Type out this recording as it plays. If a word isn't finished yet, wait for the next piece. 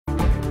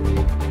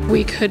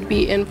We could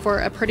be in for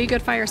a pretty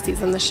good fire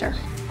season this year.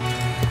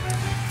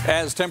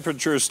 As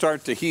temperatures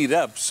start to heat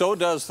up, so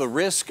does the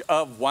risk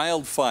of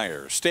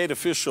wildfire. State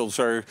officials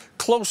are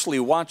closely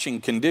watching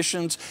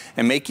conditions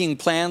and making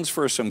plans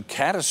for some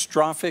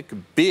catastrophic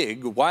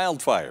big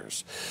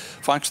wildfires.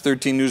 Fox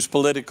 13 News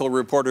political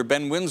reporter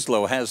Ben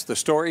Winslow has the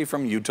story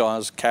from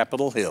Utah's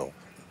Capitol Hill.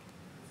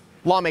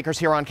 Lawmakers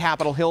here on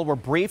Capitol Hill were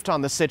briefed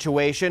on the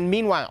situation.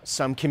 Meanwhile,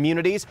 some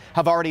communities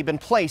have already been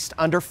placed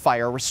under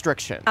fire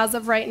restriction. As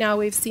of right now,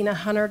 we've seen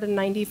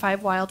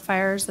 195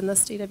 wildfires in the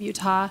state of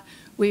Utah.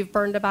 We've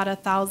burned about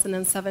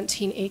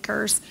 1,017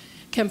 acres.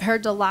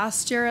 Compared to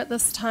last year at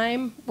this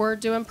time, we're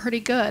doing pretty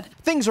good.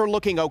 Things are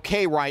looking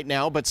okay right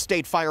now, but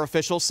state fire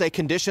officials say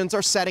conditions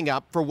are setting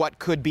up for what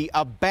could be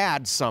a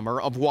bad summer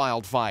of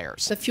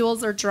wildfires. The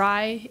fuels are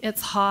dry,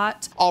 it's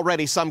hot.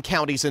 Already some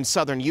counties in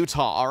southern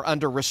Utah are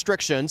under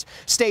restrictions.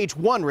 Stage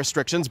 1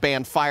 restrictions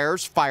ban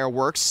fires,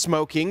 fireworks,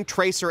 smoking,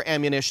 tracer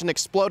ammunition,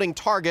 exploding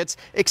targets,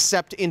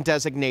 except in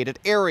designated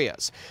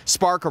areas.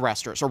 Spark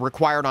arresters are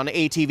required on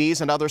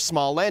ATVs and other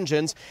small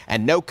engines,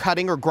 and no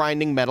cutting or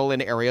grinding metal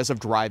in areas of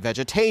dry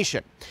vegetation.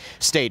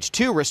 Stage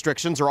 2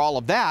 restrictions are all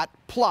of that,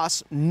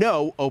 plus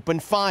no open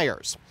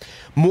fires.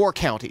 More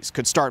counties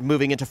could start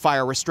moving into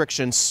fire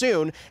restrictions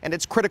soon, and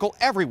it's critical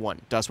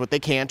everyone does what they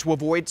can to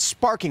avoid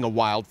sparking a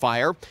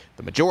wildfire.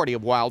 The majority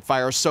of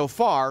wildfires so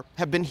far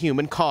have been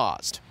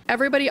human-caused.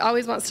 Everybody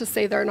always wants to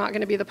say they're not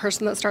going to be the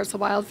person that starts a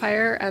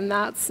wildfire, and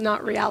that's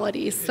not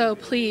reality. So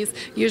please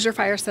use your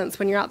fire sense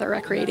when you're out there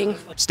recreating.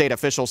 State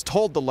officials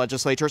told the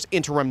legislature's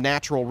Interim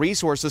Natural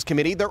Resources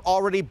Committee they're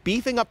already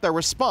beefing up their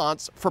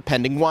response for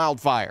pending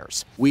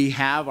wildfires. We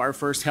have our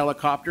first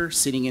helicopter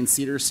sitting in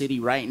Cedar City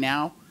right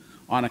now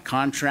on a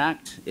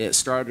contract. It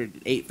started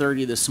at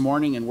 8:30 this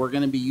morning, and we're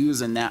going to be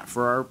using that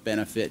for our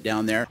benefit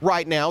down there.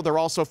 Right now, they're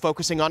also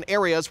focusing on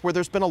areas where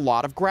there's been a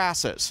lot of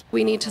grasses.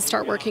 We need to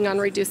start working on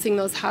reducing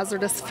those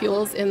hazardous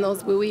fuels in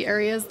those WUI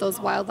areas, those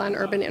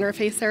wildland-urban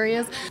interface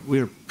areas.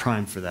 We're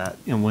primed for that,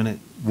 and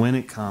when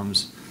it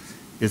comes,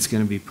 it's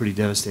going to be pretty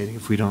devastating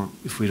if we don't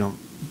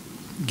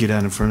get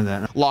out in front of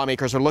that.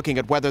 Lawmakers are looking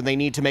at whether they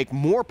need to make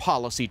more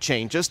policy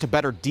changes to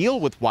better deal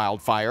with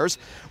wildfires.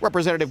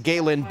 Representative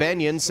Galen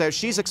Benyon says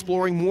she's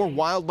exploring more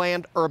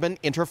wildland-urban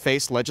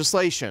interface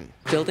legislation.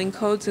 Building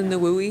codes in the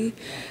WUI,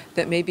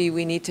 that maybe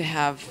we need to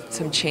have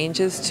some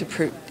changes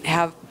to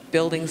have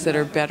buildings that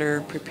are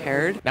better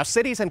prepared. Now,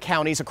 cities and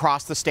counties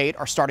across the state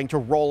are starting to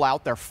roll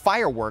out their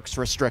fireworks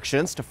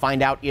restrictions. To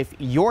find out if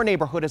your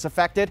neighborhood is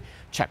affected,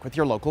 check with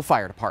your local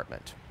fire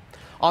department.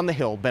 On the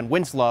Hill, Ben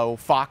Winslow,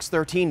 Fox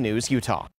 13 News, Utah.